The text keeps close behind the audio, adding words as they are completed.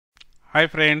Hi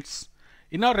friends,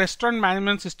 in our restaurant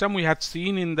management system we have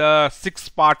seen in the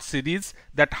 6-part series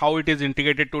that how it is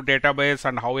integrated to database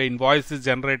and how an invoice is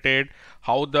generated,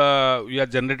 how we have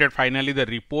generated finally the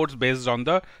reports based on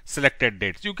the selected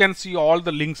dates. You can see all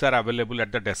the links are available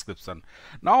at the description.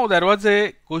 Now there was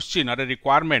a question or a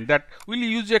requirement that we'll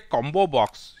use a combo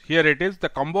box. Here it is, the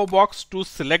combo box to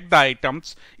select the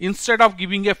items instead of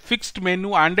giving a fixed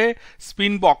menu and a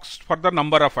spin box for the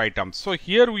number of items. So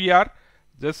here we are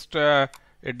just a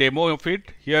demo of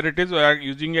it. Here it is, we are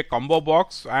using a combo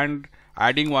box and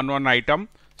adding one item.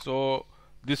 So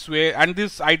this way, and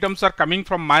these items are coming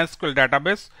from MySQL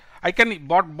database. I can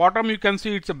bottom you can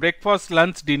see it's a breakfast,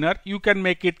 lunch, dinner. You can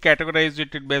make it, categorize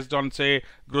it based on say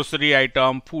grocery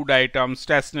item, food item,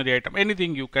 stationery item,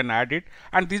 anything you can add it,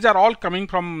 and these are all coming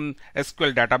from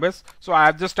SQL database. So I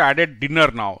have just added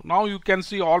dinner now. Now you can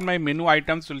see all my menu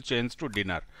items will change to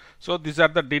dinner. So these are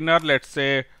the dinner, let's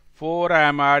say 4 I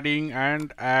am adding,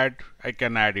 and I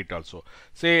can add it also.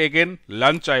 Say again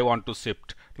lunch I want to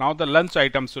shift. Now the lunch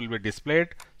items will be displayed.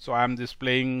 So I am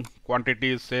displaying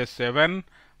quantities, say 7,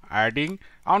 adding,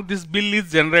 and this bill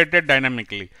is generated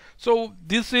dynamically. So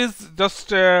this is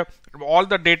just all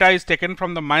the data is taken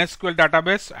from the MySQL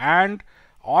database, and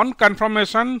on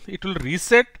confirmation it will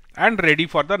reset and ready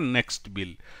for the next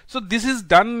bill. So this is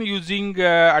done using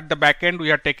at the back end we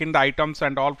have taken the items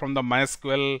and all from the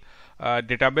MySQL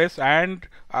database and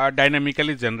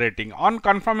dynamically generating. On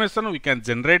confirmation we can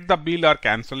generate the bill or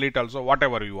cancel it also,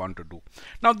 whatever you want to do.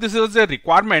 Now this is a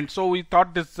requirement, so we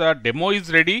thought this demo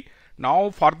is ready. Now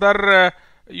further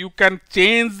you can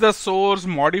change the source,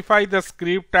 modify the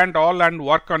script and all, and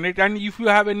work on it. And if you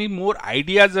have any more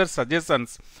ideas or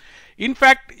suggestions, in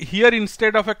fact here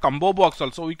instead of a combo box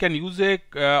also we can use a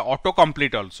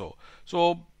autocomplete also.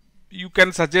 So you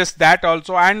can suggest that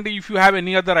also, and if you have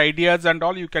any other ideas and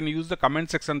all, you can use the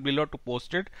comment section below to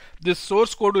post it. This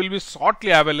source code will be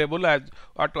shortly available as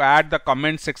to add the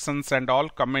comment sections and all,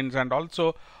 comments and all.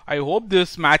 So I hope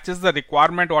this matches the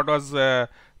requirement what was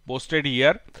posted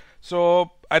here.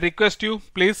 So I request you,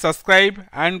 please subscribe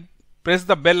and press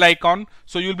the bell icon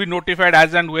so you'll be notified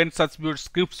as and when such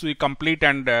scripts we complete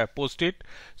and post it.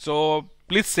 So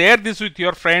please share this with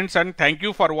your friends, and thank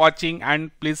you for watching,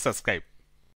 and please subscribe.